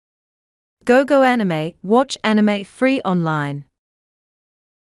GoGo Anime, watch anime free online.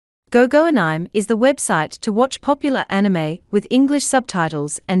 GoGo Anime is the website to watch popular anime with English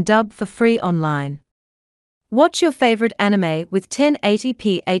subtitles and dub for free online. Watch your favorite anime with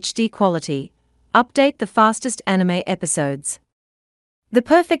 1080p HD quality. Update the fastest anime episodes. The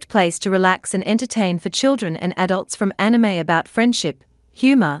perfect place to relax and entertain for children and adults, from anime about friendship,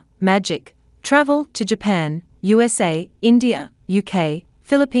 humor, magic, travel to Japan, USA, India, UK,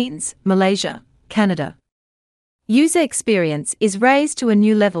 Philippines, Malaysia, Canada. User experience is raised to a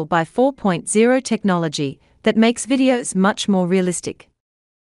new level by 4.0 technology that makes videos much more realistic.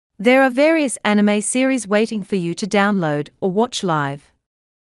 There are various anime series waiting for you to download or watch live.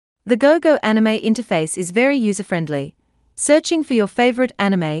 The GoGo Anime interface is very user-friendly. Searching for your favorite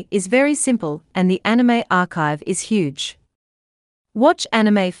anime is very simple, and the anime archive is huge. Watch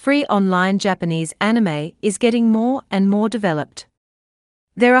anime free online. Japanese anime is getting more and more developed.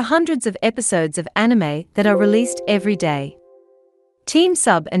 There are hundreds of episodes of anime that are released every day. Team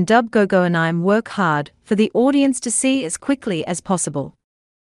Sub and Dub GoGo Anime work hard for the audience to see as quickly as possible.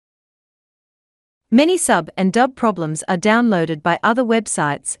 Many sub and dub problems are downloaded by other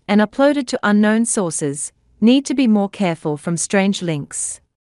websites and uploaded to unknown sources. Need to be more careful from strange links.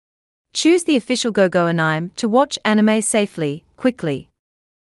 Choose the official GoGo Anime to watch anime safely, quickly.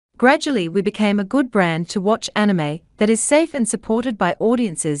 Gradually we became a good brand to watch anime that is safe and supported by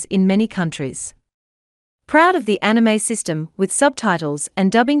audiences in many countries. Proud of the anime system with subtitles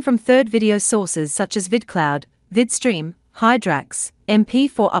and dubbing from third video sources such as VidCloud, VidStream, Hydrax,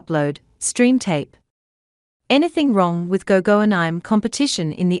 MP4 Upload, StreamTape. Anything wrong with GoGo Anime?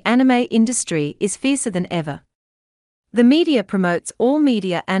 Competition in the anime industry is fiercer than ever. The media promotes all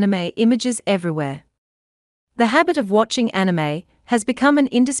media anime images everywhere. The habit of watching anime has become an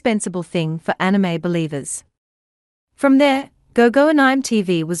indispensable thing for anime believers. From there, GoGo Anime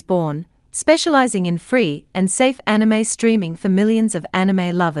TV was born, specializing in free and safe anime streaming for millions of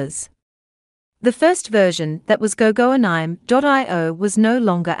anime lovers. The first version, that was GoGoAnime.io, was no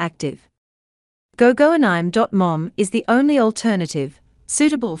longer active. GoGoAnime.mom is the only alternative,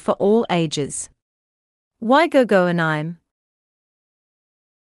 suitable for all ages. Why GoGo Anime?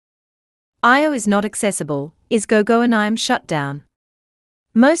 IO is not accessible. Is GoGo Anime shut down?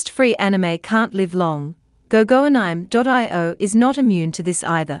 Most free anime can't live long. GoGoAnime.io is not immune to this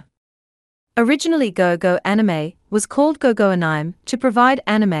either. Originally, GoGo Anime was called GoGo Anime to provide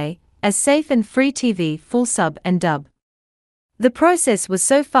anime as safe and free TV full sub and dub. The process was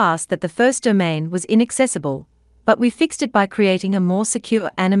so fast that the first domain was inaccessible, but we fixed it by creating a more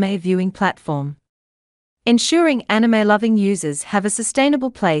secure anime viewing platform, ensuring anime-loving users have a sustainable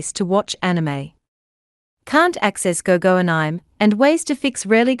place to watch anime. Can't access GoGo Anime, and ways to fix.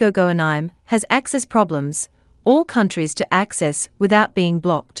 Rarely GoGo Anime has access problems, all countries to access without being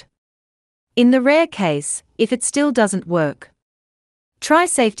blocked. In the rare case, if it still doesn't work, try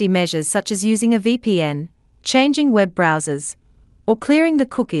safety measures such as using a VPN, changing web browsers, or clearing the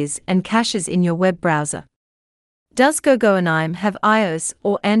cookies and caches in your web browser. Does GoGo Anime have iOS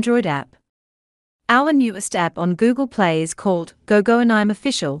or Android app? Our newest app on Google Play is called GoGo Anime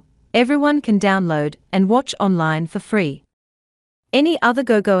Official. Everyone can download and watch online for free. Any other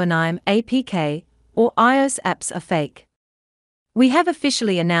GoGo Anime APK or iOS apps are fake. We have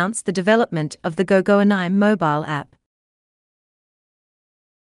officially announced the development of the GoGo Anime mobile app.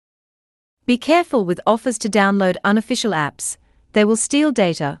 Be careful with offers to download unofficial apps. They will steal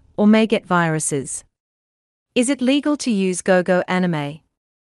data or may get viruses. Is it legal to use GoGo Anime?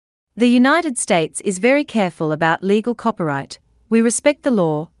 The United States is very careful about legal copyright. We respect the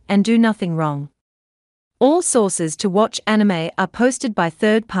law and do nothing wrong. All sources to watch anime are posted by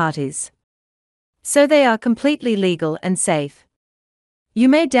third parties, so they are completely legal and safe. You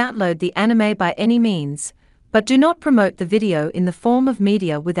may download the anime by any means, but do not promote the video in the form of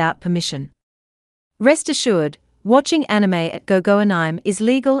media without permission. Rest assured, watching anime at GoGo Anime is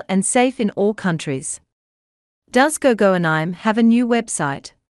legal and safe in all countries. Does GoGo Anime have a new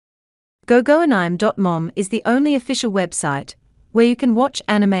website? GoGoAnime.mom is the only official website where you can watch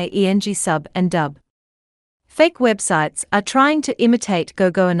anime ENG sub and dub. Fake websites are trying to imitate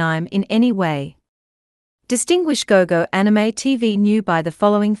GoGo Anime in any way. Distinguish GoGo Anime TV new by the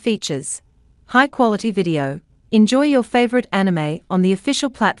following features: high quality video. Enjoy your favorite anime on the official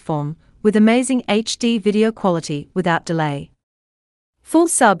platform with amazing HD video quality without delay. Full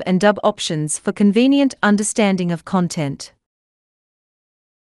sub and dub options for convenient understanding of content.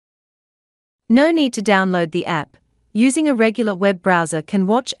 No need to download the app. Using a regular web browser can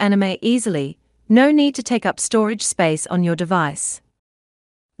watch anime easily. No need to take up storage space on your device.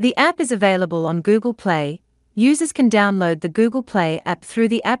 The app is available on Google Play, Users can download the Google Play app through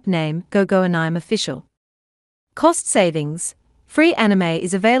the app name GoGoAnime Official. Cost savings. Free anime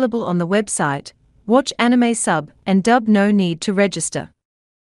is available on the website. Watch anime sub and dub, no need to register.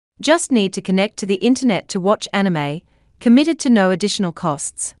 Just need to connect to the internet to watch anime, committed to no additional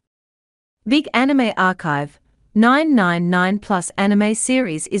costs. Big Anime Archive. 999 plus anime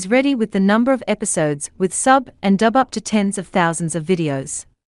series is ready with the number of episodes with sub and dub up to tens of thousands of videos.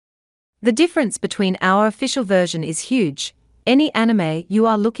 The difference between our official version is huge. Any anime you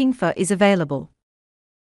are looking for is available.